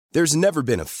There's never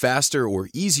been a faster or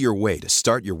easier way to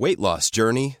start your weight loss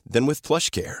journey than with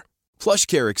PlushCare.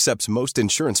 PlushCare accepts most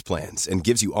insurance plans and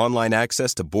gives you online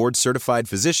access to board-certified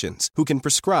physicians who can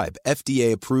prescribe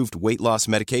FDA-approved weight loss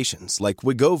medications like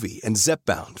Wegovy and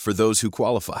Zepbound for those who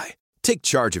qualify. Take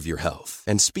charge of your health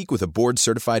and speak with a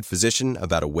board-certified physician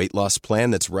about a weight loss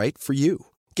plan that's right for you.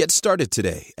 Get started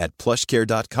today at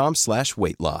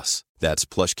plushcare.com/weightloss. That's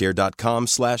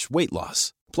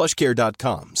plushcare.com/weightloss.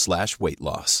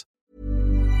 plushcare.com/weightloss.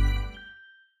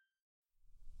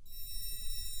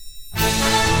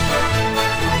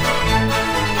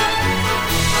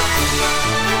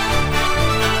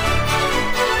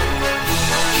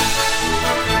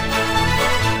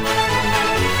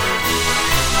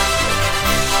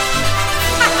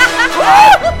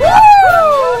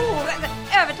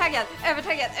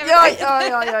 Övertaggad.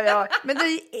 Ja. Men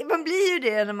man blir ju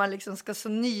det när man liksom ska så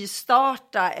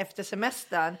nystarta efter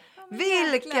semestern.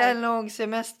 Vilken lång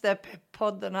semester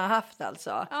podden har haft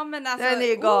alltså. Ja, men alltså den är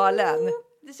ju galen.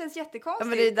 Det känns jättekonstigt. Ja,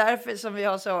 men det är därför som vi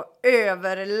har så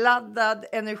överladdad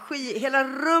energi. Hela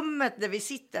rummet där vi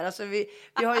sitter. Alltså vi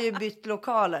har ju bytt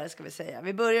lokaler, ska vi säga.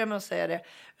 Vi börjar med att säga det.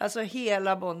 Alltså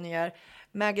hela Bonnier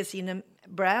Magazine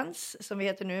Brands, som vi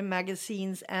heter nu,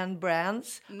 Magazines and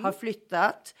Brands, har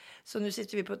flyttat. Så nu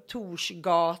sitter vi på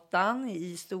Torsgatan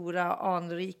i stora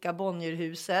anrika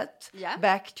Bonnierhuset. Yeah.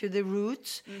 Back to the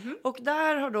roots. Och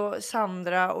där har då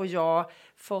Sandra och jag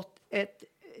fått ett...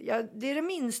 Ja, det är det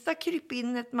minsta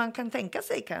krypinnet man kan tänka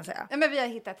sig, kan jag säga. Ja, men vi har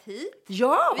hittat hit.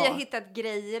 Ja! Vi har hittat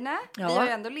grejerna. Ja. Vi har ju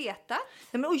ändå letat.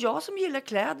 Ja, men och jag som gillar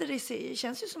kläder, det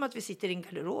känns ju som att vi sitter i en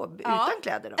garderob utan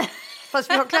kläder då.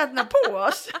 Fast vi har kläderna på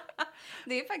oss.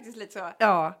 Det är faktiskt lite så.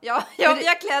 Ja. Vi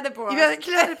har kläder på oss. Vi har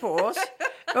kläder på oss.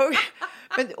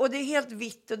 Och det är helt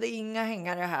vitt och det är inga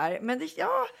hängare här. Men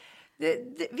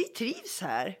vi trivs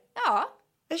här. Ja.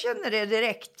 Jag känner det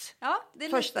direkt. Ja, det är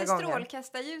första lite gången.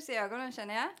 Strålkastarljus i ögonen,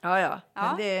 känner jag. Ja.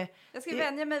 Men jag ska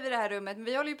vänja mig vid det här rummet. Men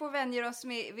vi håller ju på att vänja oss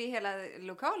vid hela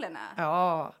lokalerna.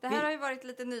 Ja. Det här har ju varit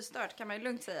lite nystart, kan man ju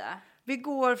lugnt säga. Vi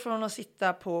går från att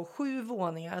sitta på 7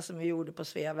 våningar som vi gjorde på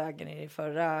Sveavägen i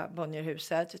förra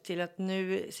Bonnierhuset till att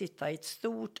nu sitta i ett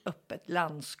stort öppet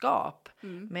landskap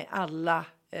med alla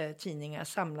tidningar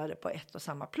samlade på ett och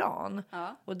samma plan.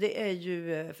 Ja. Och det är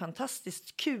ju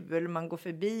fantastiskt kul. Man går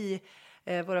förbi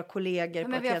våra kollegor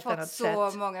på ett helt annat sätt. Men vi har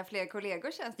fått så många fler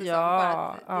kollegor, känns det som. Bara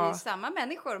att det är samma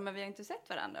människor, men vi har inte sett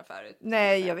varandra förut.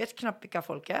 Nej, jag vet knappt vilka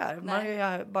folk är. Man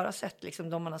har ju bara sett liksom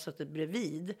de man har suttit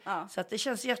bredvid. Ja. Så att det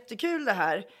känns jättekul det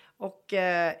här. Och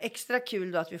extra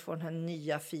kul då att vi får den här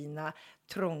nya, fina,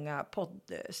 trånga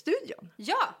poddstudion.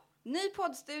 Ja, ny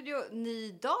poddstudio,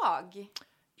 ny dag.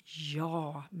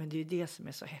 Ja, men det är ju det som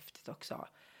är så häftigt också.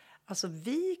 Alltså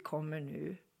vi kommer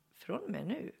nu, från och med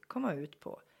nu, komma ut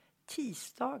på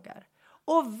tisdagar.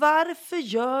 Och varför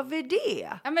gör vi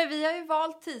det? Ja, men vi har ju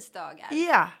valt tisdagar.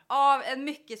 Ja. Av en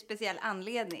mycket speciell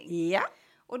anledning. Ja.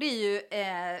 Och det är ju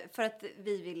för att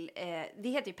vi vill, det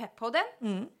heter ju Peppodden.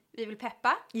 Vi vill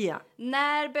peppa. Ja.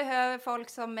 När behöver folk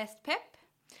som mest pepp?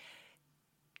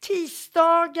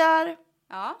 Tisdagar.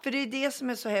 Ja. För det är det som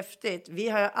är så häftigt. Vi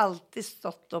har ju alltid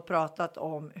stått och pratat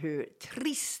om hur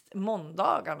trist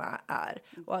måndagarna är.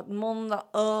 Och att måndag,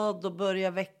 då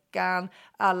börjar veckan.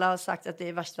 Alla har sagt att det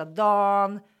är värsta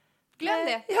dagen. Glöm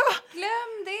det. Ja.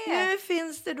 Glöm det. Nu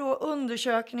finns det då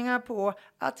undersökningar på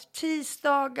att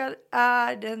tisdagar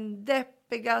är den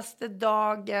deppigaste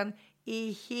dagen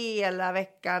i hela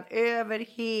veckan, över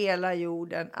hela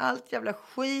jorden. Allt jävla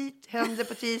skit händer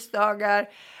på tisdagar.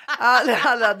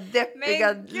 Alla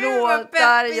deppiga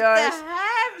låtar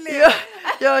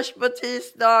görs på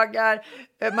tisdagar.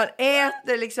 Man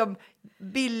äter liksom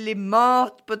billig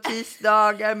mat på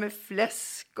tisdagar med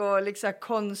fläsk och liksom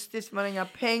konstigt, man har inga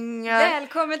pengar.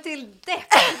 Välkommen till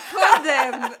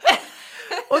Depp-podden!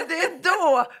 Och det är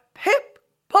då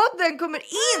Pepp-podden kommer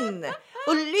in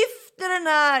och lyfter den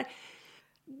här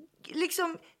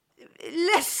liksom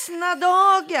ledsna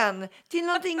dagen till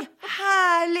någonting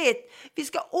härligt. Vi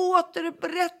ska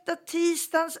återupprätta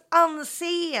tisdagens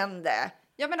anseende.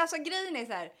 Ja, men alltså grejen är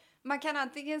så här. Man kan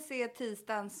antingen se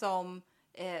tisdagen som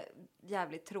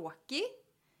jävligt tråkig.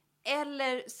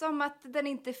 Eller som att den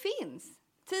inte finns.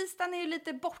 Tisdagen är ju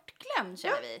lite bortklämd,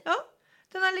 känner vi. Ja,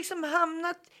 den har liksom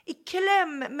hamnat i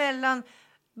kläm mellan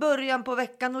början på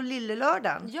veckan och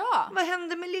lillelördagen. Ja. Vad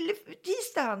händer med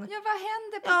tisdagen? Ja, vad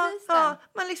händer på tisdagen?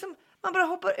 Ja, Man bara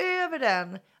hoppar över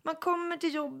den. Man kommer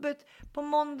till jobbet på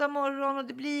måndag morgon och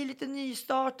det blir lite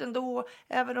nystart ändå.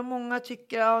 Även om många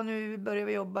tycker nu börjar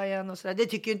vi jobba igen och sådär. Det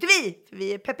tycker ju inte vi, för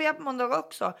vi är peppiga på måndag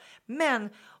också. Men,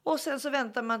 och sen så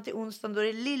väntar man till onsdagen, då är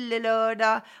det lille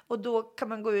lördag. Och då kan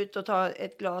man gå ut och ta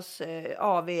ett glas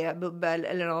AV-bubbel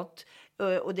eller något.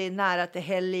 Och det är nära till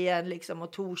helgen liksom,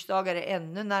 och torsdagar är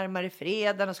ännu närmare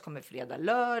fredagen. Och så kommer fredag,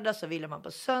 lördag, så vill man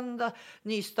på söndag.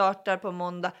 Nystartar på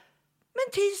måndag.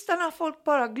 Men tisdagen har folk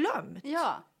bara glömt.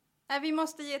 Ja, vi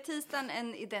måste ge tisdagen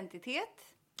en identitet.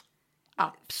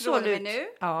 Absolut. Vi nu.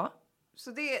 Ja.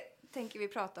 Så det tänker vi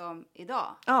prata om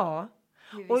idag. Ja.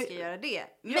 Hur vi ska göra det.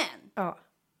 Men, ja.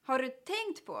 Har du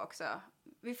tänkt på också?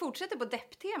 Vi fortsätter på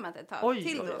depptemat ett tag.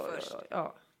 Till då först.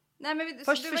 Ja. Nej, men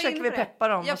först försöker vi peppa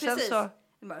dem. Ja, och sen precis. Så...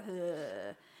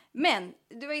 Men,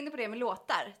 du var inne på det med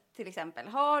låtar till exempel.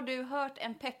 Har du hört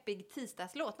en peppig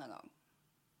tisdagslåt någon gång?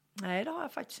 Nej, det har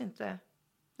jag faktiskt inte.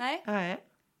 Nej.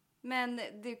 Men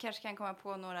du kanske kan komma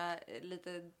på några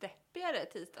lite deppigare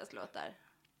tisdagslåtar?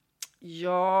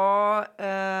 Ja,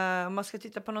 om man ska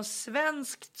titta på något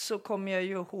svenskt så kommer jag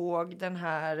ju ihåg den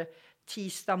här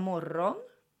Tisdag morgon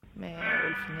med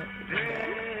Ulf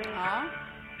Lundell. Ja.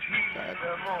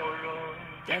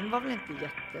 Den var väl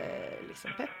inte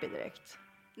liksom peppig direkt?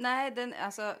 Nej,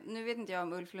 nu vet inte jag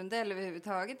om Ulf Lundell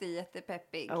överhuvudtaget är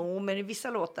jättepeppig. Jo, men i vissa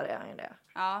låtar är han det.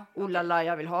 Ja. Olala,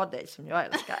 jag vill ha dig som jag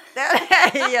älskar. Den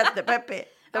är jättepeppig.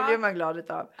 Det blir man glad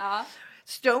utav. Ja.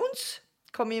 Stones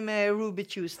kom ju med Ruby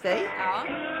Tuesday. Ja.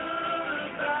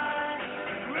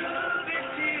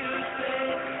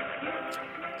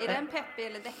 Är den peppig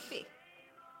eller deppig?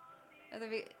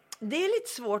 Det är lite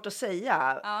svårt att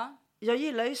säga. Ja. Jag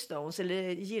gillar ju Stones, eller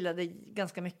gillade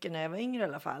ganska mycket när jag var yngre i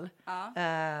alla fall. Ja.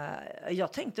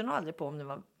 Jag tänkte nog aldrig på om det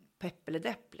var pepp eller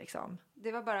depp liksom.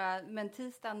 Det var bara, men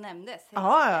tisdagen nämndes.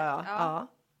 Ja.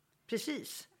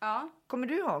 Precis. Ja. Kommer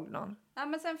du ihåg någon? Ja,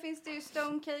 men sen finns det ju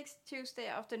Stone Cakes Tuesday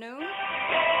Afternoon.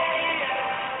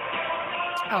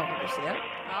 Ja, du ser.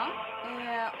 Ja.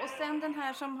 Och sen den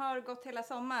här som har gått hela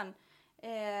sommaren.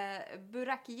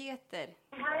 Burakgeter.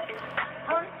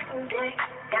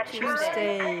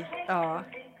 Tuesday. Ja.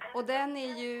 Och den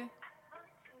är ju...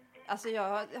 Alltså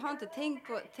jag har inte tänkt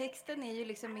på... Texten är ju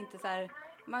liksom inte så här...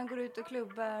 Man går ut och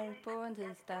klubbar på en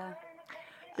tisdag.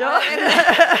 Ja.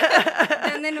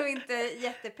 Den är nog inte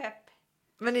jättepepp.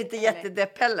 Men inte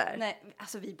jättedepp heller. Nej,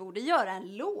 alltså vi borde göra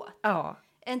en låt. Ja.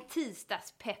 En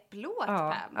tisdagspepplåt,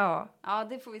 ja. Pam. Ja. Ja,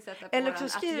 det får vi sätta på eller våran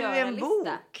så skriver vi en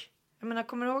bok. Jag menar,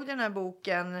 kommer du ihåg den här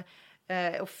boken?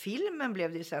 Och filmen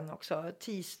blev det ju sen också.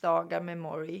 Tisdagar med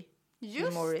Morrie.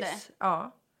 Just Morris. det.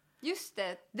 Ja. Just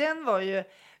det. Den var ju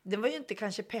inte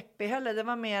kanske peppig heller. Det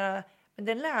var mera... Men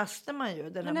den läste man ju,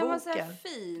 den här boken. Men den var så här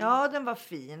fin. Ja, den var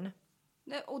fin.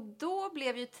 Och då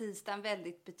blev ju tisdagen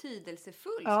väldigt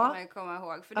betydelsefull, ja. ska man ju komma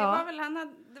ihåg. För det var väl, han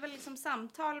hade väl liksom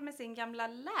samtal med sin gamla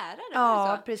lärare.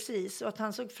 Ja, precis. Och att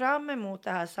han såg fram emot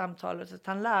det här samtalet. Att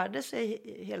han lärde sig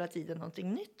hela tiden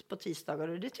någonting nytt på tisdagar.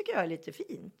 Och det tycker jag är lite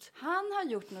fint. Han har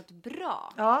gjort något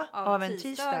bra av en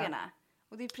tisdagarna.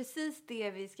 Och det är precis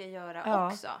det vi ska göra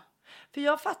också. För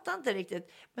jag fattar inte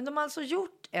riktigt. Men de har alltså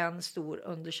gjort en stor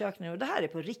undersökning. Och det här är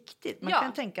på riktigt. Man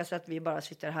kan tänka sig att vi bara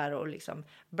sitter här och liksom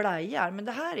blajar. Men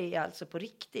det här är alltså på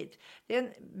riktigt. Det är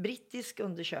en brittisk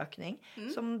undersökning.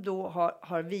 Som då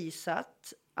har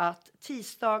visat att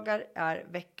tisdagar är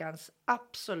veckans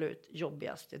absolut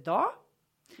jobbigaste dag.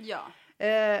 Ja.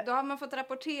 Då har man fått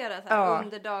rapportera så här,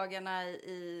 under dagarna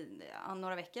i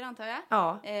några veckor, antar jag.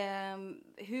 Ja.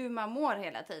 Hur man mår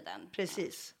hela tiden.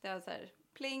 Precis. Det var så här...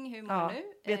 Pling, hur mår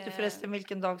nu? Vet du förresten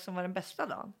vilken dag som var den bästa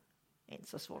dagen? Inte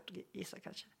så svårt att gissa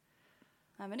kanske.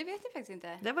 Nej, men det vet jag faktiskt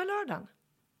inte. Det var lördagen.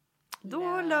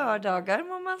 Då lördagar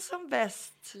mår man som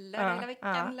bäst. Lördag hela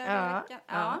veckan, lördag veckan.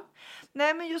 Ja.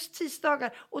 Nej, men just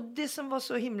tisdagar. Och det som var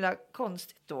så himla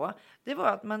konstigt då, det var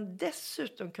att man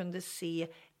dessutom kunde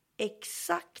se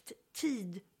exakt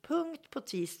tidpunkt på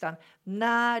tisdagen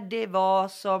när det var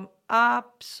som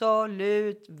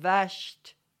absolut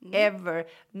värst. Ever.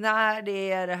 När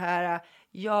det är det här,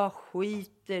 jag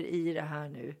skiter i det här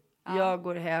nu. Ja. Jag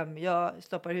går hem, jag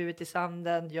stoppar huvudet i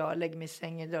sanden, jag lägger mig i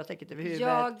sängen, drar täcket över huvudet.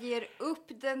 Jag ger upp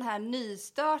den här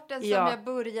nystarten som jag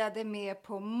började med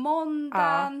på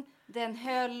måndagen. Ja. Den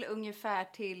höll ungefär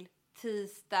till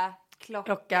tisdag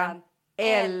klockan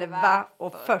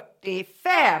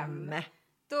 11:45.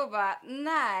 Då bara,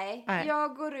 nej,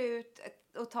 jag går ut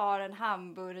och tar en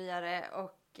hamburgare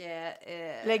och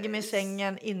lägger mig i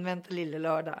sängen, inväntar lille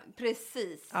lördag.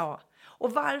 Precis. Ja.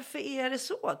 Och varför är det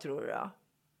så, tror du då?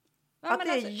 Att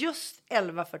det är just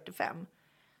 11:45?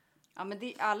 Ja,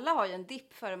 men alla har ju en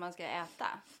dipp före man ska äta.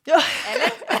 Ja.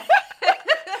 Eller?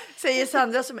 Säger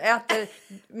Sandra som äter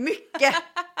mycket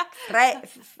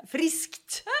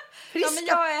friskt. Ja, men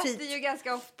jag äter ju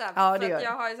ganska ofta. Ja, för att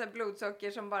jag har ju så här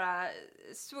blodsocker som bara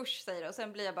swoosh säger det. Och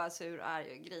sen blir jag bara sur,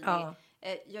 arg och grinig. Ja.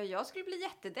 Jag skulle bli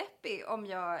jättedeppig om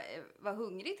jag var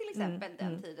hungrig till exempel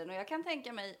den tiden. Och jag kan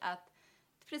tänka mig att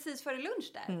precis före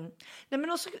lunch där. Nej,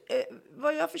 men också,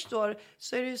 vad jag förstår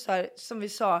så är det ju så här som vi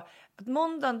sa. Att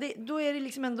måndagen, då är det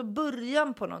liksom ändå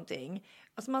början på någonting.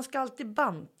 Alltså man ska alltid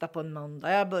banta på en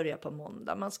måndag. Jag börjar på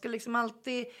måndag. Man ska liksom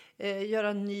alltid göra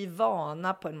en ny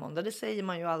vana på en måndag. Det säger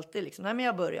man ju alltid. Liksom. Nej, men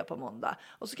jag börjar på måndag.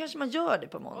 Och så kanske man gör det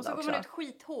på måndag också. Och så går man ut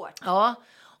skithårt. Ja,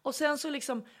 och sen så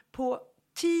liksom på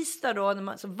tisdag då,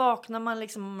 när så vaknar man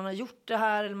liksom, man har gjort det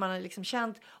här eller man har liksom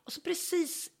känt. Och så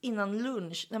precis innan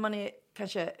lunch, när man är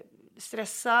kanske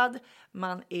stressad,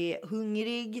 man är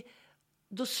hungrig,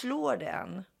 då slår det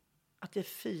en att det är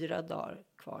 4 dagar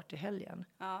kvar till helgen.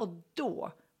 Ja. Och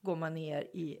då går man ner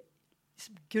i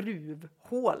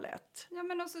gruvhålet. Ja,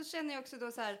 men och så känner jag också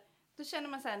då så här, då känner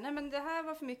man så här, nej men det här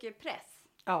var för mycket press.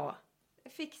 Ja.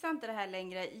 Jag fixar inte det här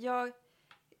längre. Jag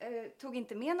tog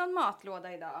inte med någon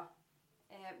matlåda idag.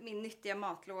 Min nyttiga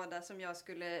matlåda som jag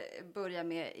skulle börja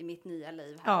med i mitt nya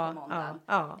liv här på måndagen.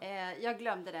 Ja. Jag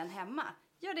glömde den hemma.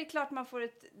 Ja, det är klart man får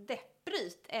ett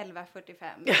deppbryt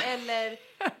 11:45. Eller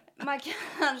man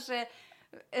kanske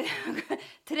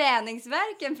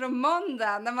träningsverken från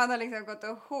måndag när man har liksom gått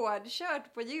och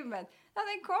hårdkört på gymmet. Ja,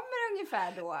 den kommer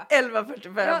ungefär då.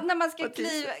 11:45. Ja, när man ska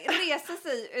resa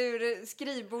sig ur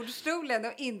skrivbordsstolen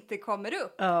och inte kommer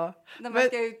upp. Ja. När man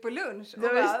ska ut på lunch. Och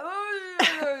bara,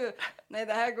 oj. Nej,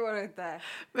 det här går inte.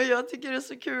 Men jag tycker det är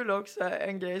så kul också.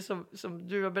 En grej som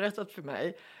du har berättat för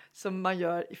mig. Som man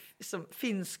gör, som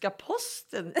finska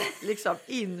posten liksom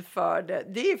införde.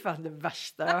 Det är fan det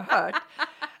värsta jag har hört.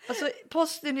 Alltså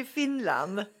posten i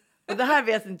Finland. Och det här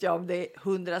vet inte jag om det är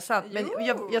 100% sant. Men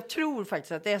jag tror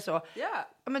faktiskt att det är så. Ja.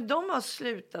 Ja, men de har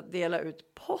slutat dela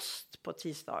ut post på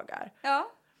tisdagar.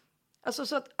 Ja. Alltså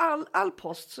så att all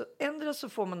post, så ändras så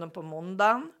får man den på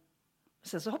måndagen.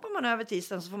 Sen så hoppar man över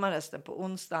tisdagen så får man resten på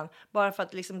onsdagen. Bara för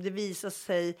att liksom det visar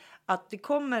sig att det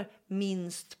kommer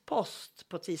minst post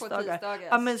på tisdagar.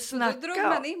 Ja, men snacka, så då drog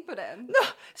man in på den.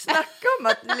 Snacka om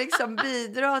att liksom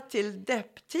bidra till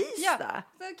depptisdag.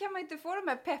 Ja, så kan man inte få de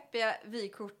här peppiga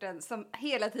vykorten som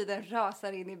hela tiden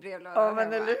rasar in i brevlådan. Ja,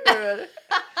 men eller hur?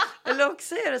 Eller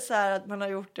också är det så här att man har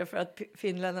gjort det för att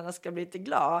finländarna ska bli lite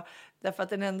glada. Därför att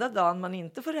den enda dagen man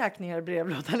inte får räkningar i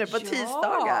brevlådan är på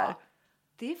tisdagar.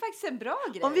 Det är faktiskt en bra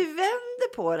grej. Om vi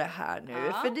vänder på det här nu.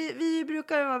 För vi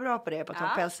brukar ju vara bra på det på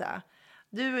Topphälsa.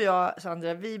 Du och jag,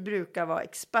 Sandra, vi brukar vara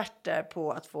experter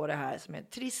på att få det här som är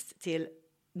trist till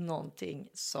någonting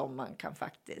som man kan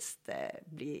faktiskt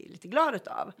bli lite glad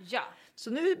av. Ja. Så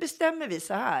nu bestämmer vi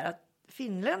så här att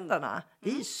finländarna, det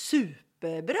är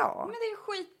superbra. Men det är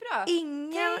skitbra.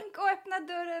 Tänk att öppna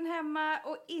dörren hemma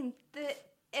och inte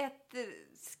ett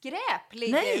skräp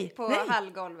ligger på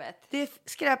hallgolvet. Det är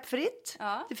skräpfritt.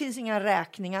 Ja. Det finns inga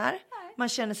räkningar. Nej. Man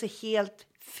känner sig helt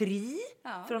fri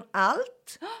från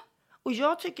allt. Och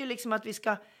jag tycker liksom att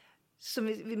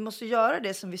vi måste göra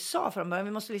det som vi sa från början.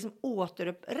 Vi måste liksom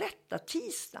återupprätta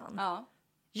tisdagen. Ja.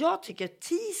 Jag tycker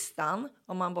tisdagen,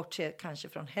 om man bortser kanske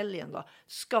från helgen då,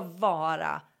 ska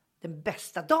vara den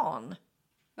bästa dagen.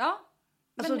 Ja.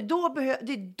 Alltså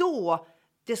det är då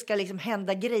det ska liksom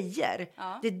hända grejer.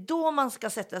 Ja. Det är då man ska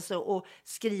sätta sig och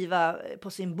skriva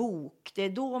på sin bok. Det är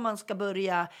då man ska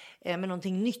börja med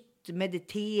någonting nytt,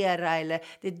 meditera. Eller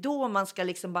det är då man ska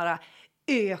liksom bara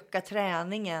öka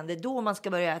träningen. Det är då man ska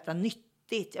börja äta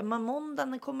nyttigt. Ja, men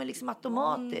måndagen kommer liksom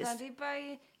automatiskt. Måndag, det är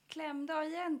bara klämdag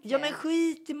egentligen. Ja, men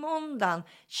skit i måndagen.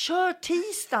 Kör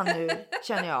tisdagen nu,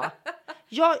 känner jag.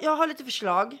 Jag har lite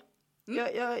förslag.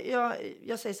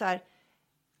 Jag säger så här.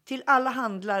 Till alla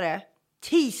handlare.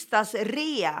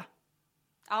 Tisdagsrea.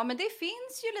 Ja, men det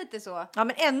finns ju lite så. Ja,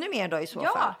 men ännu mer då i så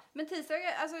fall. Ja, men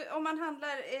tisdagar, alltså om man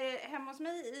handlar hemma hos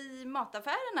mig i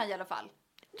mataffärerna i alla fall.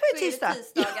 Då är tisdagar.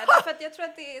 Ja. Därför att jag tror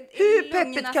att det är hur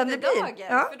peppigt kan det bli? Dagen,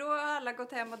 ja. För då har alla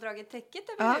gått hem och dragit täcket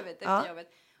över huvudet efter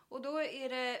jobbet. Och då är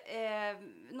det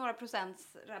några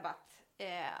procents rabatt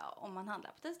om man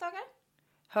handlar på tisdagar.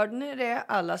 Hörde ni det?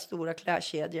 Alla stora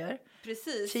klädkedjor.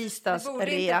 Precis. Tisdagsrea. Det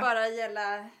borde inte bara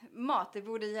gälla mat. Det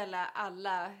borde gälla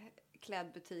alla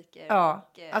klädbutiker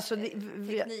och alltså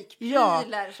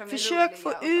teknikprylar som är försök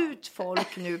få ut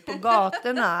folk nu på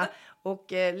gatorna och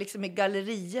liksom i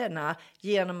gallerierna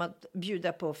genom att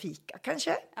bjuda på fika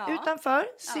kanske utanför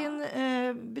sin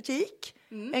butik.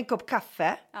 En kopp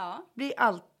kaffe blir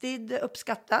alltid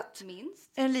uppskattat.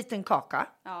 Minst. En liten kaka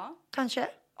kanske.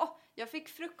 Jag fick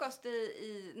frukost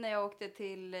när jag åkte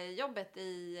till jobbet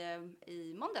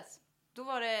i måndags. då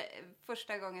var det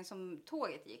första gången som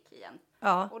tåget gick igen.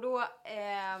 Ja. Och då,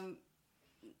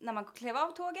 när man klev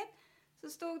av tåget, så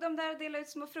stod de där och delade ut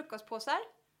små frukostpåsar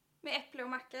med äpple och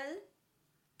macka i.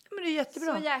 Men det är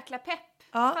jättebra. Så jäkla pepp.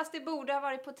 Ja. Fast det borde ha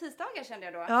varit på tisdagar, kände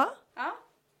jag då. Ja. Ja.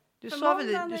 Du För sa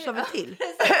väl måndagen till?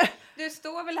 Du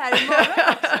står väl här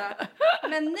imorgon också?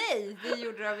 Men nej, det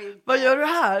gjorde de inte. Vad gör du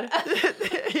här? Du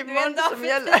är en Imorgon dag som för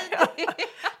gäller. tidig.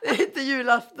 Det är inte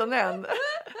julafton än.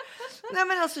 Nej,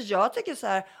 men alltså jag tycker så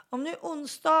här. Om nu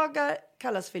onsdagar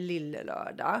kallas för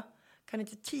lillelördag. Kan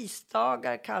inte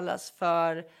tisdagar kallas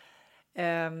för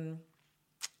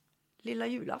lilla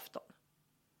julafton?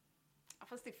 Ja,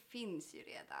 fast det finns ju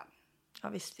redan. Ja,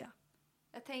 visst ja.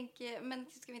 Jag tänker, men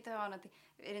ska vi inte ha någonting?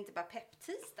 Är det inte bara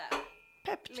pepptisdag?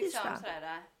 Pepptisdag. Liksom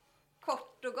sådär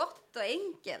kort och gott och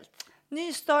enkelt.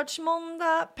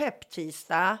 Nystartsmåndag,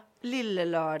 pepptisdag,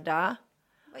 lillelördag.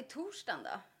 Vad är torsdagen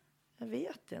då? Jag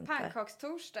vet inte.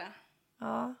 Pannkakstorsdag.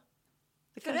 Ja.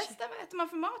 Förresten, vad äter man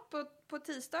för mat på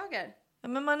tisdagar? Ja,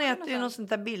 men man äter ju något sånt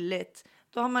där billigt.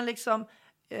 Då har man liksom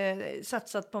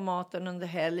satsat på maten under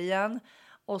helgen.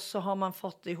 Och så har man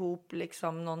fått ihop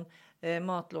liksom någon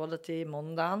matlåda till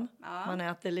måndagen. Ja. Man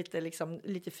äter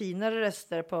lite finare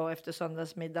rester på efter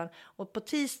söndagsmiddagen. Och på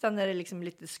tisdagen är det liksom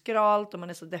lite skralt och man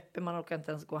är så deppig, man orkar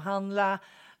inte ens gå och handla.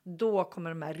 Då kommer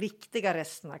de här riktiga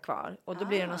resterna kvar. Och då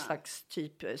blir det någon slags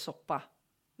typ soppa.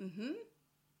 Mhm.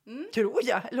 Tror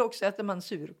jag. Eller också äter man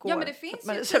surkål. Ja, men det finns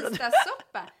ju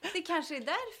tisdagssoppa. Det kanske är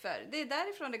därför. Det är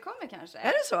därifrån det kommer kanske.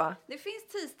 Är det så? Det finns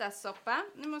tisdagssoppa.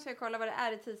 Nu måste jag kolla vad det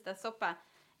är i tisdagssoppa.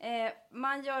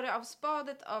 Man gör det av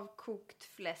spadet av kokt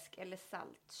fläsk eller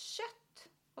saltkött.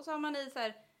 Och så har man i så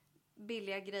här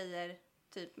billiga grejer.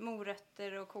 Typ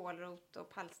morötter och kålrot och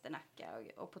palsternacka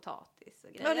och potatis och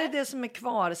grejer. Ja, det är det som är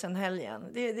kvar sen helgen.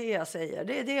 Det är det jag säger.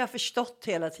 Det är det jag har förstått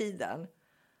hela tiden.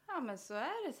 Ja, men så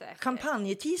är det säkert.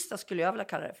 Champagnetisdag skulle jag vilja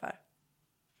kalla det för.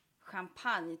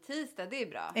 Champagnetisdag, det är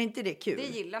bra. Är inte det kul? Det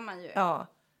gillar man ju. Ja.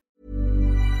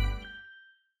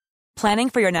 Planning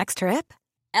for your next trip?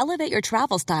 Elevate your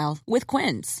travel style with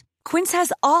Quince. Quince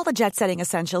has all the jet-setting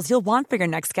essentials you'll want for your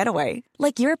next getaway.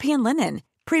 Like European linen,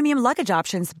 premium luggage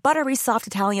options, buttery soft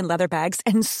Italian leather bags,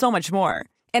 and so much more.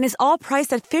 And is all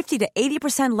priced at 50 to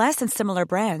 80% less than similar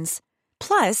brands.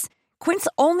 Plus, Quince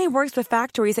only works with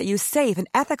factories that use safe and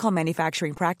ethical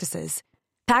manufacturing practices.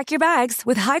 Pack your bags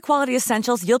with high-quality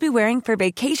essentials you'll be wearing for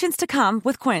vacations to come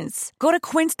with Quince. Go to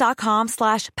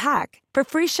quince.com/pack for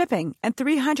free shipping and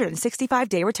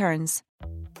 365-day returns.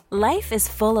 Life is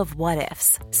full of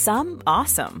what-ifs. Some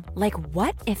awesome, like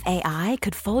what if AI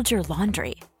could fold your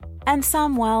laundry? And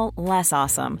some, well, less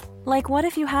awesome, like what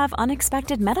if you have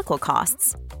unexpected medical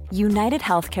costs? United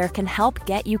Healthcare can help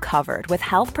get you covered with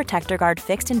Health Protector Guard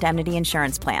fixed indemnity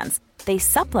insurance plans. They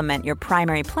supplement your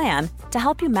primary plan to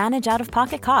help you manage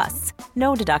out-of-pocket costs.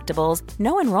 No deductibles,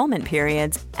 no enrollment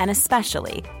periods, and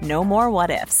especially no more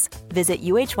what-ifs. Visit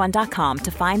uh1.com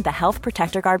to find the Health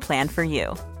Protector Guard plan for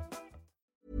you.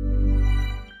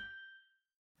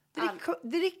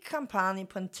 Drick champagne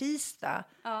på en tisdag.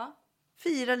 Ja.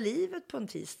 Fira livet på en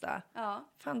tisdag. Ja.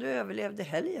 Fan, du överlevde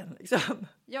helgen liksom.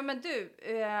 Ja, men du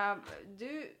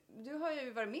har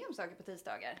ju varit med om saker på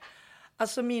tisdagar.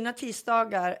 Alltså mina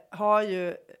tisdagar har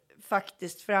ju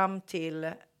faktiskt fram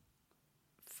till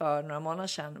för några månader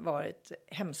sedan varit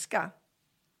hemska.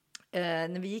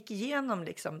 När vi gick igenom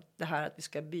liksom det här att vi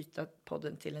ska byta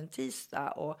podden till en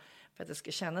tisdag och för att det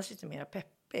ska kännas lite mer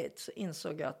peppigt så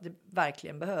insåg jag att det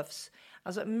verkligen behövs.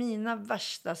 Alltså mina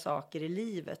värsta saker i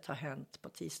livet har hänt på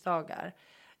tisdagar.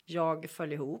 Jag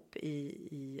föll ihop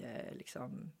i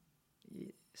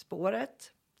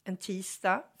spåret en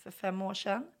tisdag för 5 år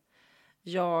sedan.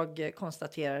 Jag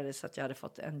konstaterades att jag hade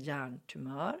fått en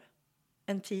hjärntumör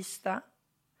en tisdag.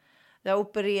 Jag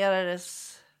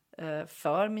opererades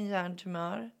för min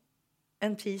hjärntumör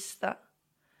en tisdag.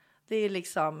 Det är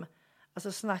liksom,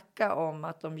 alltså snacka om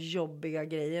att de jobbiga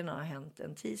grejerna har hänt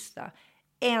en tisdag.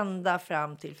 Ända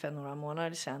fram till för några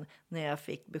månader sedan när jag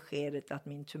fick beskedet att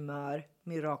min tumör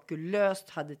mirakulöst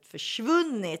hade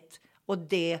försvunnit. Och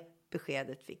det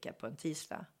beskedet fick jag på en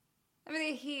tisdag. Men det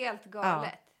är helt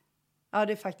galet. Ja,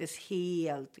 det är faktiskt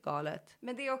helt galet.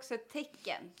 Men det är också ett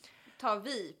tecken, tar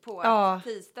vi, på att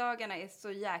tisdagarna är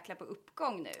så jäkla på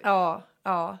uppgång nu.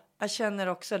 Ja. Jag känner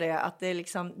också det. Att det, är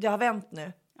liksom, det har vänt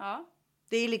nu. Ja.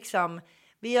 Det är liksom,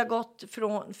 vi har gått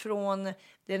från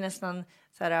det är nästan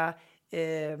så här,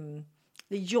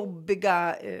 det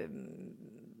jobbiga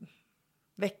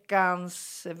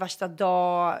veckans värsta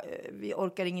dag. Vi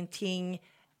orkar ingenting.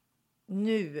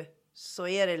 Nu så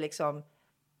är det liksom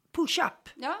push-up.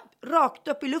 Ja. Rakt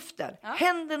upp i luften. Ja.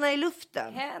 Händerna i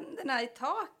luften. Händerna i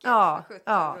taket.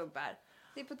 Ja. Rubbar.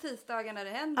 Det är på tisdagarna det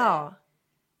händer. Ja.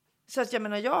 Så att jag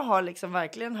menar, jag har liksom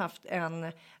verkligen haft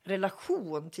en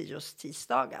relation till just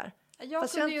tisdagar. Jag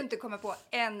kunde ju inte komma på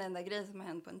en enda grej som har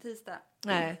hänt på en tisdag.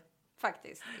 Nej.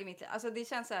 Faktiskt, i mitt liv. Alltså det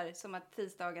känns så här som att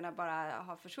tisdagarna bara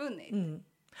har försvunnit.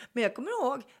 Men jag kommer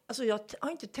ihåg, alltså jag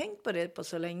har inte tänkt på det på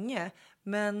så länge.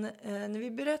 Men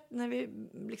när vi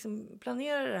liksom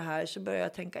planerade det här så började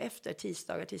jag tänka efter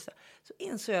tisdagar. Så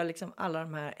insåg jag liksom alla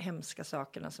de här hemska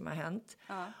sakerna som har hänt.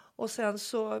 Ja. Och sen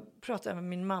så pratade jag med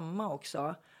min mamma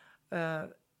också.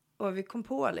 Och vi kom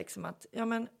på liksom att ja,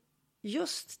 men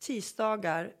just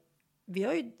tisdagar, vi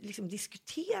har ju liksom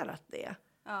diskuterat det.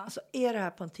 Ja. Alltså, är det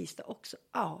här på en tisdag också?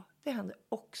 Ja, det händer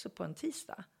också på en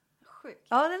tisdag. Sjukt.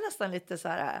 Ja, det är nästan lite så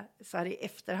här i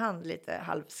efterhand lite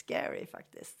halv-scary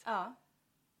faktiskt. Ja.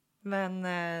 Men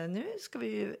nu ska vi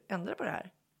ju ändra på det här.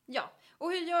 Ja,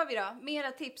 och hur gör vi då?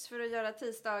 Mera tips för att göra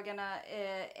tisdagarna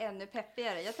ännu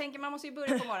peppigare. Jag tänker man måste ju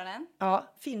börja på morgonen.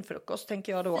 Ja, fin frukost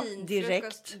tänker jag då. Fin direkt.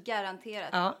 frukost, garanterat.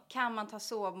 Ja. Kan man ta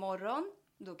sovmorgon,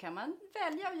 då kan man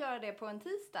välja att göra det på en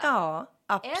tisdag. Ja,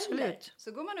 absolut. Eller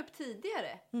så går man upp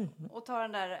tidigare och tar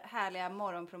den där härliga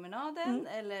morgonpromenaden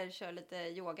eller kör lite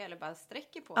yoga eller bara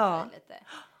sträcker på sig lite.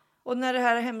 Och när det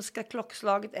här hemska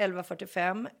klockslaget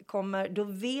 11:45 kommer, då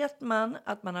vet man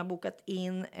att man har bokat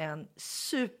in en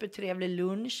supertrevlig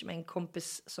lunch med en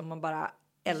kompis som man bara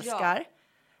älskar. Ja.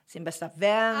 Sin bästa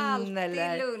vän. Alltid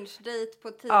eller lunchdate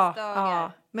på tisdagar.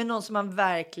 Ja, med någon som man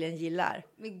verkligen gillar.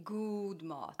 Med god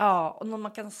mat. Ja, och någon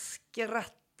man kan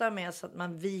skratta med så att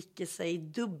man viker sig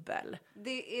dubbel.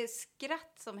 Det är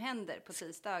skratt som händer på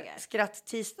tisdagar.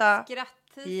 Skratt-tisdag.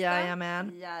 Skratt-tisdag.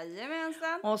 Jajamän.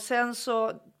 Jajamensan. Och sen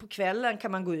så på kvällen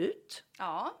kan man gå ut.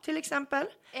 Ja. Till exempel.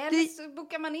 Eller så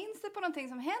bokar man in sig på någonting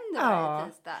som händer varje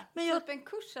tisdag. Men typ en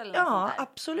kurs eller något sånt där.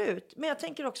 Absolut. Men jag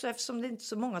tänker också, eftersom det inte är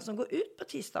så många som går ut på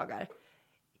tisdagar.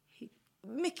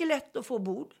 Mycket lätt att få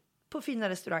bord på fina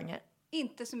restauranger.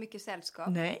 Inte så mycket sällskap.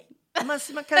 Nej.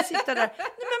 Man kan sitta där. Nej,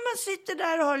 men man sitter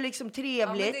där och har liksom trevligt.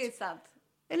 Ja, men det är sant.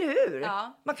 Eller hur?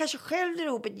 Ja. Man kanske själv drar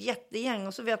ihop ett jättegäng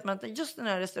och så vet man att just den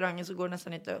här restaurangen så går det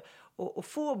nästan inte att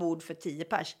få bord för 10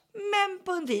 pers. Men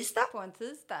på en tisdag. På en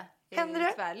tisdag händer är det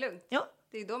det tvärlugnt. Ja.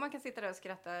 Det är då man kan sitta där och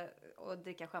skratta och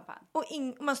dricka champagne. Och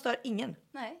man stör ingen.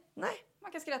 Nej. Nej.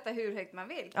 Man kan skratta hur högt man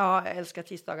vill. Ja, jag älskar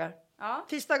tisdagar. Ja.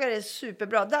 Tisdagar är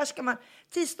superbra. Där ska man,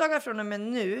 tisdagar från och med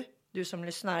nu, du som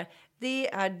lyssnar, det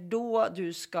är då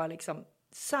du ska liksom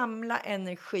samla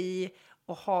energi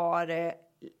och ha det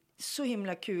så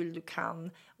himla kul du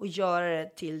kan och göra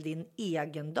det till din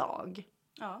egen dag.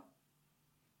 Ja.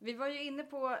 Vi var ju inne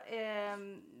på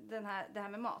det här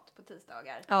med mat på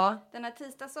tisdagar. Ja. Den här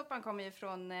tisdagssoppan kommer ju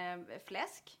från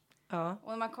fläsk. Ja. Och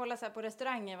när man kollar så här på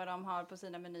restauranger vad de har på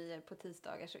sina menyer på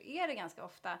tisdagar så är det ganska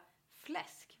ofta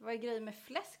fläsk. Vad är grejen med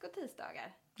fläsk och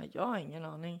tisdagar? Jag har ingen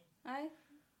aning. Nej.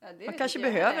 Ja, det man kanske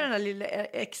behöver den här lilla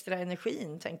extra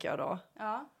energin, tänker jag då.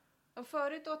 Ja. Och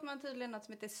förut åt man tydligen något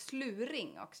som heter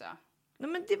sluring också. Nej,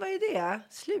 men det var ju det.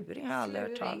 Sluring har jag aldrig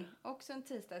hört tal. Också en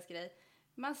tisdagsgrej.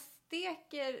 Man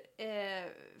steker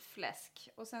fläsk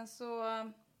och sen så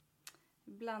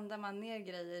blandar man ner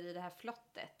grejer i det här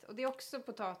flottet. Och det är också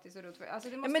potatis och rotfrukter. Alltså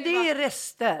men det är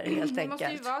rester helt enkelt. Det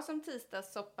måste ju vara som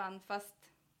tisdagssoppan fast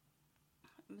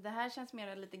det här känns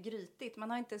mer lite grytigt.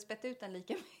 Man har inte spett ut den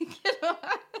lika mycket då.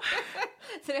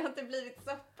 Så det har inte blivit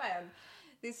soppa än.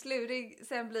 Det är slurig,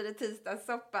 sen blir det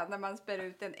tisdagssoppa när man spär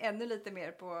ut den ännu lite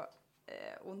mer på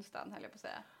onsdagen, höll jag på att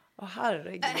säga.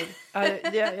 Herregud.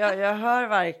 jag hör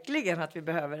verkligen att vi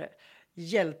behöver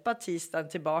hjälpa tisdagen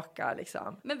tillbaka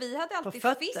liksom. Men vi hade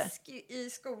alltid fisk i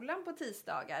skolan på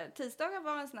tisdagar. Tisdagar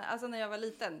var en sån här, alltså när jag var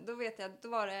liten, då vet jag, då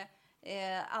var det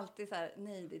alltid så här,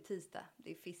 nej det är tisdag,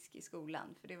 det är fisk i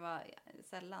skolan. För det var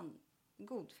sällan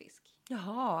god fisk.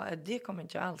 Jaha, det kommer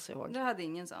inte jag alls ihåg. Du hade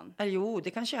ingen sån? Jo,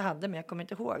 det kanske jag hade, men jag kommer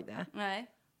inte ihåg det.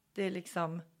 Nej. Det är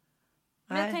liksom...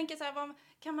 Men jag tänker så här,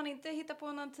 kan man inte hitta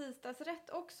på någon tisdagsrätt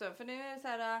också? För det är så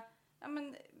här, ja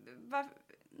men,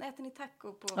 äter ni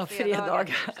taco på fredagar?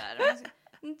 Typ, så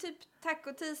här. Typ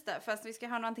taco-tisdag, fast vi ska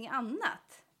ha någonting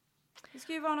annat. Det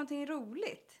ska ju vara någonting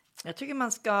roligt. Jag tycker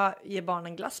man ska ge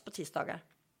barnen glass på tisdagar.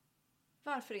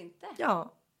 Varför inte?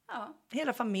 Ja. Ja.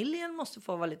 Hela familjen måste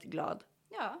få vara lite glad.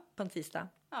 Ja. På en tisdag.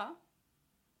 Ja.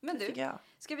 Men det du,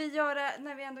 ska vi göra,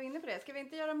 när vi ändå är inne på det, ska vi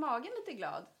inte göra magen lite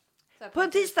glad? På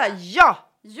en tisdag, ja!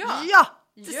 Ja!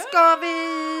 Det ska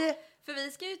vi! För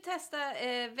vi ska ju testa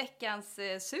veckans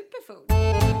superfood.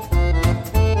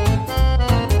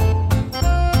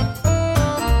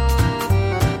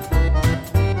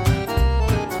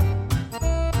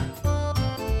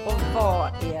 Och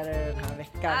vad är det den här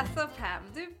veckan? veckan. Alltså Pam,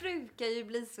 du brukar ju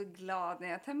bli så glad när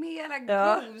jag tar med alla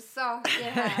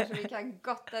godsaker här som vi kan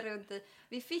gotta runt i.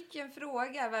 Vi fick ju en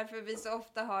fråga varför vi så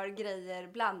ofta har grejer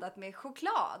blandat med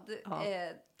choklad. Ja.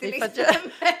 Det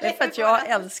är för att jag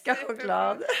älskar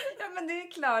choklad. Ja, men det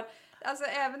är klart. Alltså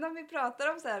även om vi pratar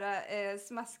om så här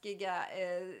smaskiga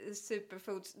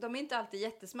superfoods, de är inte alltid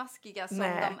jättesmaskiga som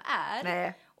de är.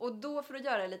 Nej. Och då för att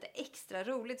göra det lite extra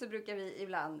roligt så brukar vi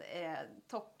ibland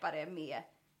toppa det med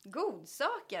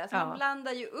godsaker. Alltså man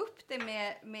blandar ju upp det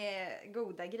med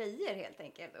goda grejer helt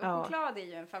enkelt. Och choklad är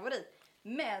ju en favorit.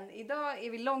 Men idag är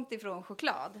vi långt ifrån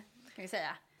choklad, kan vi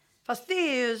säga. Fast det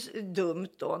är ju dumt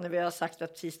då när vi har sagt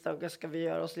att tisdagar ska vi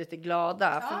göra oss lite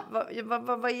glada. Ja.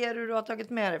 För vad är det du har tagit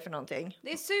med dig för någonting?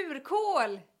 Det är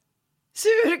surkål!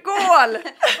 Surkål!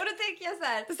 Och då tänker jag så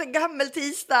här. Det är så gammel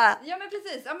tisdag. Ja men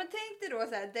precis. Ja men tänk dig då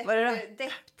så här. Vad är det?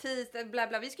 Depp-tisdag, bla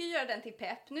bla. Vi ska ju göra den till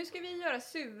pepp. Nu ska vi göra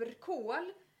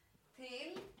surkål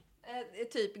till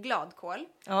typ gladkål.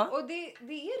 Ja. Och det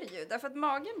är det ju. Därför att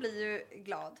magen blir ju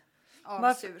glad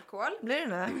av surkål. Blir det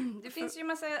nu? Det finns ju en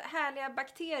massa härliga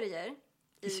bakterier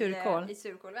i surkål. I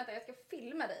surkål. Vänta, jag ska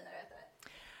filma dig när du äter det.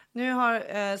 Nu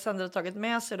har Sandra tagit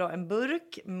med sig då en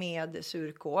burk med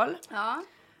surkål. Ja.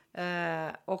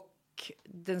 Och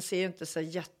den ser ju inte så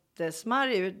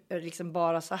jättesmarrig ut, liksom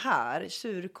bara så här.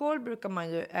 Surkål brukar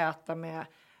man ju äta med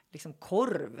liksom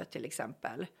korv till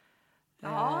exempel.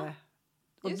 Ja.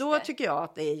 Och då tycker jag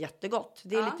att det är jättegott.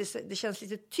 Det är lite, det känns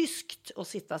lite tyskt att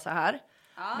sitta så här.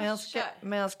 Ja,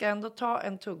 men jag ska ändå ta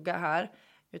en tugga här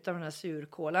utav den här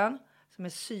surkålen. Som är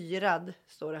syrad,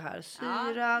 står det här.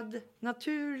 Syrad,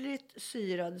 naturligt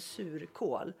syrad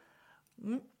surkål.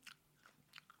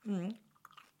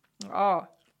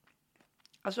 Ja.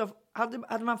 Alltså,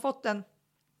 hade man fått en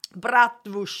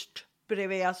bratwurst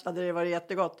bredvid så hade det varit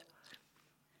jättegott.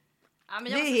 Ja,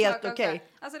 men det är helt okej.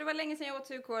 Alltså det var länge sedan jag åt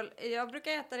surkål. Jag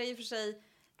brukar äta det i och för sig.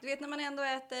 Du vet när man ändå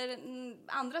äter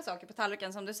andra saker på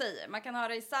tallriken som du säger. Man kan ha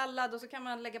det i sallad och så kan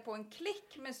man lägga på en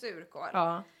klick med surkål.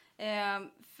 Ja.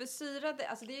 För syrade,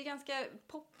 alltså det är ganska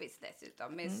poppis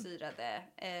dessutom med syrade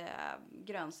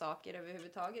grönsaker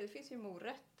överhuvudtaget. Det finns ju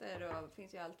morötter och det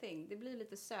finns ju allting. Det blir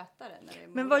lite sötare när det är morötter.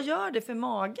 Men vad gör det för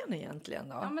magen egentligen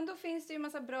då? Ja men då finns det ju en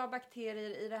massa bra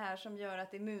bakterier i det här som gör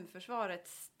att immunförsvaret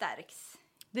stärks.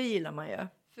 Det gillar man ju.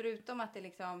 Förutom att det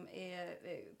liksom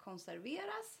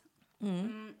konserveras.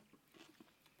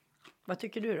 Vad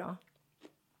tycker du då?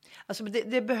 Alltså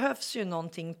det behövs ju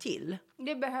någonting till.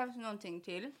 Det behövs någonting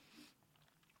till.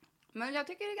 Men jag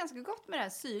tycker det är ganska gott med det här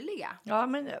syrliga. Ja,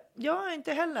 men jag är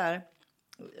inte heller.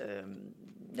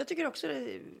 Jag tycker också det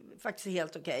är faktiskt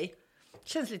helt okej.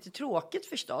 Känns lite tråkigt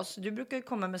förstås. Du brukar ju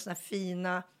komma med såna här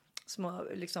fina små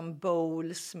liksom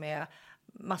bowls med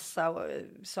massa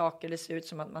saker. Det ser ut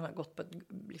som att man har gått på ett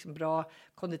liksom bra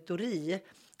konditori.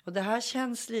 Och det här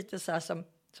känns lite så här som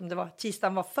det var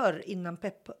tisdagen var förr innan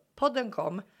Pepp-podden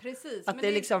kom. Precis. Att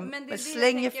det liksom men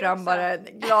slänger fram också. Bara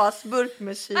en glasburk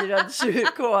med syrad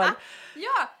surkål.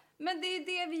 Ja, men det är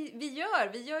det vi gör.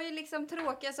 Vi gör ju liksom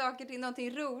tråkiga saker till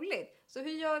någonting roligt. Så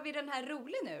hur gör vi den här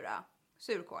rolig nu då?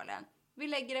 Surkålen. Vi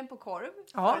lägger den på korv,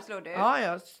 föreslår du.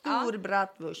 Ja, stor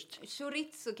bratwurst.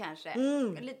 Chorizo kanske.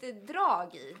 Lite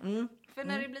drag i. För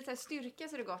när det blir så här styrka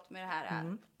så är det gott med det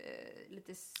här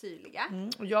lite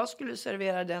syrliga. Och jag skulle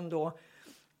servera den då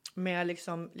med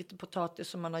liksom lite potatis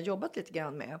som man har jobbat lite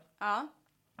grann med. Ja.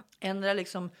 Ändra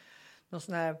liksom någon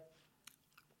sån här,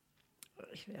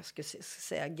 jag ska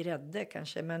säga grädde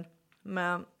kanske,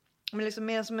 men liksom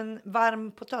mer som en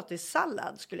varm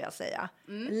potatissallad skulle jag säga.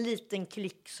 En liten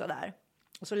klick sådär.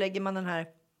 Och så lägger man den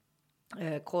här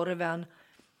korven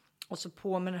och så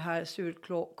på med det här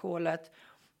surkålet.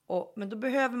 Men då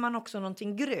behöver man också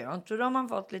någonting grönt. Så då har man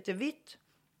fått lite vitt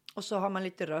och så har man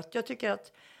lite rött. Jag tycker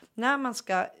att när man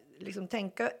ska liksom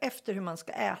tänka efter hur man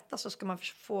ska äta så ska man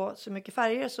få så mycket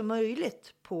färger som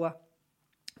möjligt på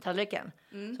tallriken.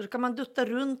 Så då kan man dutta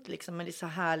runt liksom med lite så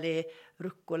härlig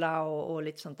rucola och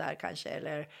lite sånt där kanske.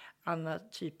 Eller andra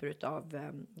typer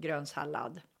av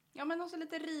grönsallad. Ja, men också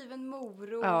lite riven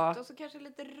morot och så kanske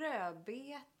lite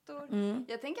rödbetor.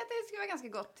 Jag tänker att det skulle vara ganska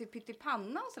gott till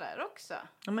pyttipanna och sådär också.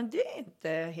 Ja, men det är inte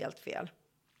helt fel.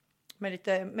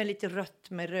 Med lite rött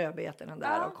med rödbetorna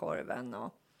där och korven.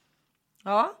 Och...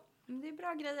 Ja. Det är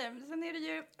bra grejer. Sen är det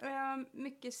ju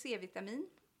mycket C-vitamin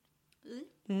i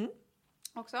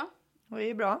också. Och det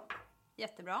är bra.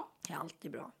 Jättebra. Det är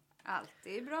alltid bra.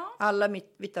 Alltid bra. Alla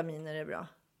vitaminer är bra.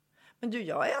 Men du,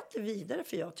 jag äter vidare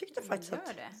för jag tyckte faktiskt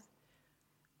att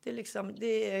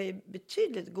det är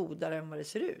betydligt godare än vad det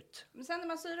ser ut. Men sen när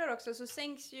man syrar också så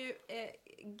sänks ju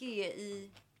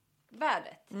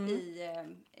GI-värdet i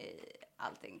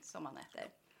allting som man äter.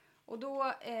 Och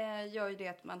då gör ju det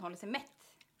att man håller sig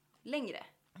mätt längre.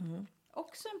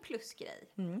 Också en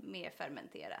plusgrej med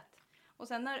fermenterat. Och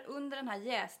sen under den här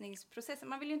jäsningsprocessen,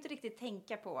 man vill ju inte riktigt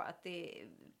tänka på att det är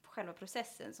själva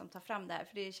processen som tar fram det här.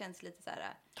 För det känns lite så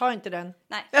här... Ta inte den.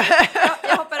 Nej,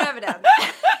 jag hoppar över den.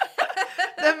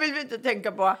 Den vill vi inte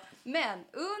tänka på. Men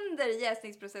under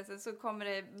jäsningsprocessen så kommer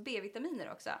det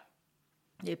B-vitaminer också.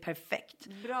 Det är perfekt.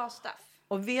 Bra stuff.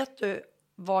 Och vet du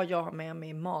vad jag har med mig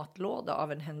i matlåda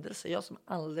av en händelse? Jag som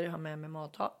aldrig har med mig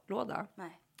matlåda.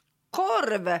 Nej.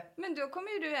 Korv! Men då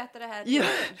kommer ju du äta det här. Ja.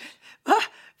 Va?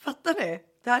 Fattar ni?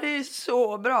 Det här är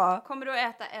så bra. Kommer du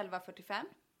att äta 11:45?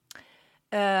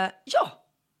 Ja,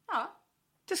 Ja.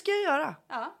 det ska jag göra.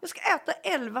 Ja. Jag ska äta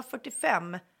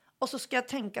 11:45. Och så ska jag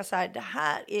tänka så här. Det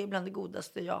här är bland det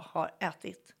godaste jag har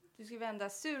ätit. Du ska vända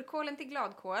surkålen till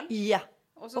gladkål. Ja.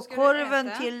 Och, så Och ska korven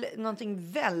du äta. till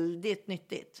någonting väldigt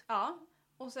nyttigt. Ja.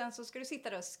 Och sen så ska du sitta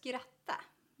där och skratta.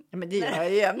 Ja, men det gör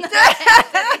jag jämt.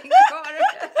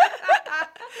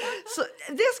 Så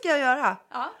det ska jag göra.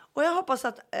 Ja. Och jag hoppas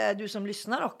att du som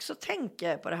lyssnar också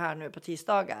tänker på det här nu på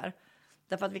tisdagar.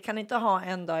 Därför att vi kan inte ha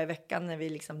en dag i veckan när vi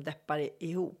liksom deppar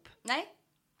ihop. Nej,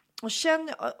 Och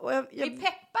känner... Och vi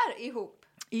peppar ihop.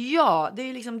 Ja, det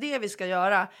är liksom det vi ska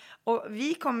göra. Och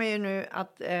vi kommer ju nu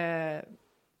att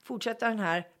fortsätta den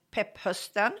här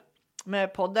pepphösten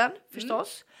med podden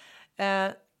förstås.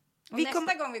 Och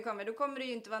nästa gång vi kommer, då kommer det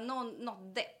ju inte vara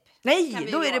något depp. Nej,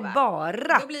 då är det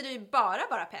bara... Då blir det ju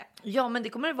bara pepp. Ja, men det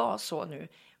kommer det vara så nu.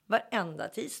 Varenda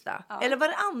tisdag. Ja. Eller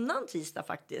varannan tisdag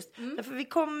faktiskt. Därför vi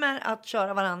kommer att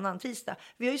köra varannan tisdag.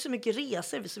 Vi har ju så mycket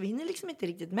resor så vi hinner liksom inte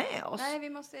riktigt med oss. Nej, vi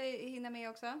måste hinna med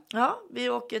också. Ja, vi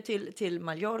åker till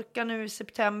Mallorca nu i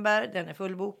september. Den är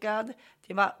fullbokad.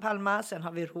 Till Palma. Sen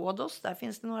har vi Rhodos. Där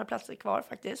finns det några platser kvar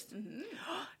faktiskt.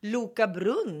 Loka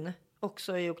Brunn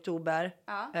också i oktober.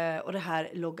 Ja. Och det här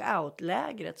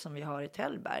logout-lägret som vi har i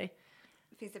Tällberg.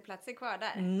 Finns det platser kvar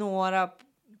där? Några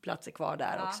platser kvar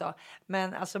där också.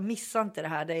 Men alltså missa inte det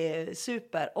här. Det är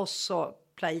super. Och så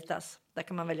Plaitas. Där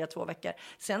kan man välja 2 veckor.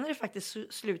 Sen är det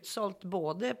faktiskt slutsålt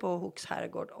både på Hooks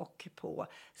herrgård och på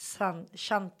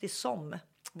Shantisom.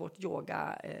 Vårt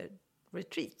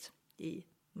yoga-retreat i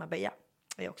Marbella.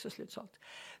 Det är också slutsålt.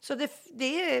 Så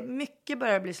det är mycket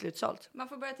börjar bli slutsålt. Man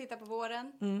får börja titta på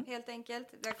våren helt enkelt.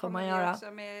 Där Får kommer man vi göra.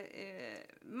 också med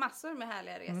massor med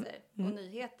härliga resor och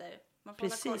nyheter. Man får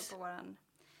Precis. hålla koll på våran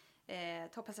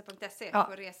topphästar.se Ja.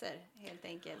 på resor helt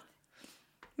enkelt.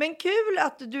 Men kul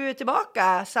att du är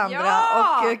tillbaka, Sandra.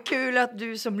 Ja! Och kul att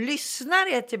du som lyssnar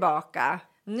är tillbaka.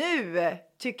 Nu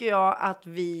tycker jag att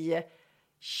vi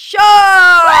kör!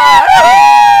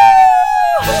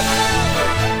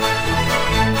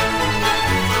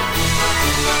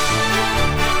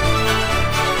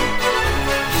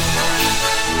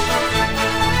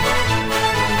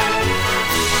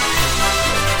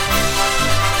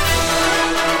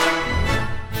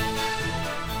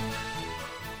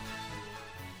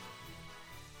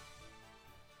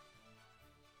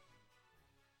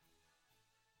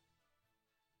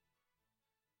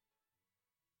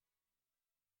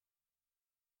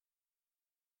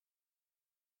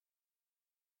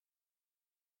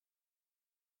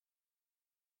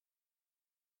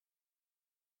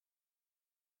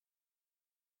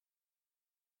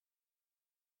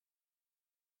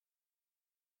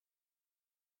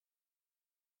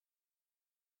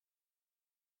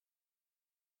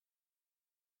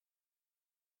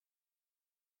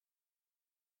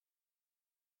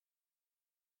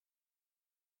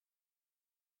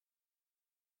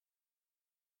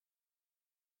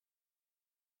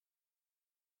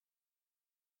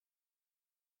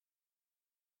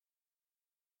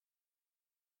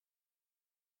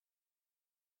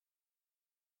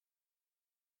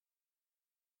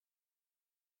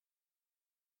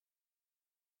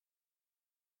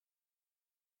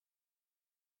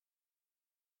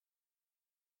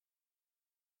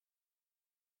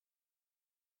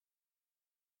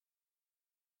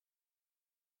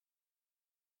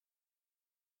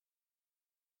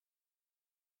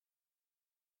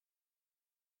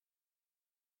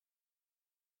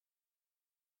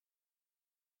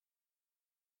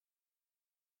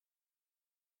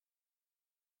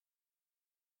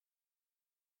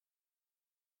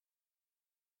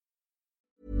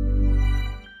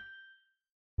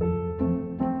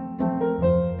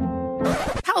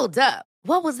 Hold up.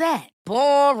 What was that?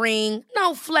 Boring.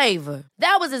 No flavor.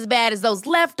 That was as bad as those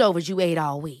leftovers you ate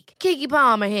all week. Keke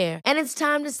Palmer here, and it's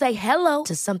time to say hello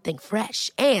to something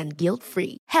fresh and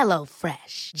guilt-free. Hello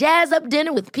Fresh. Jazz up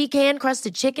dinner with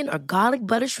pecan-crusted chicken or garlic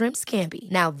butter shrimp scampi.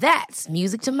 Now that's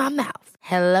music to my mouth.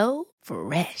 Hello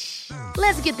Fresh.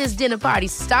 Let's get this dinner party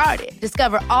started.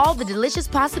 Discover all the delicious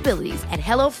possibilities at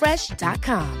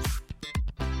hellofresh.com.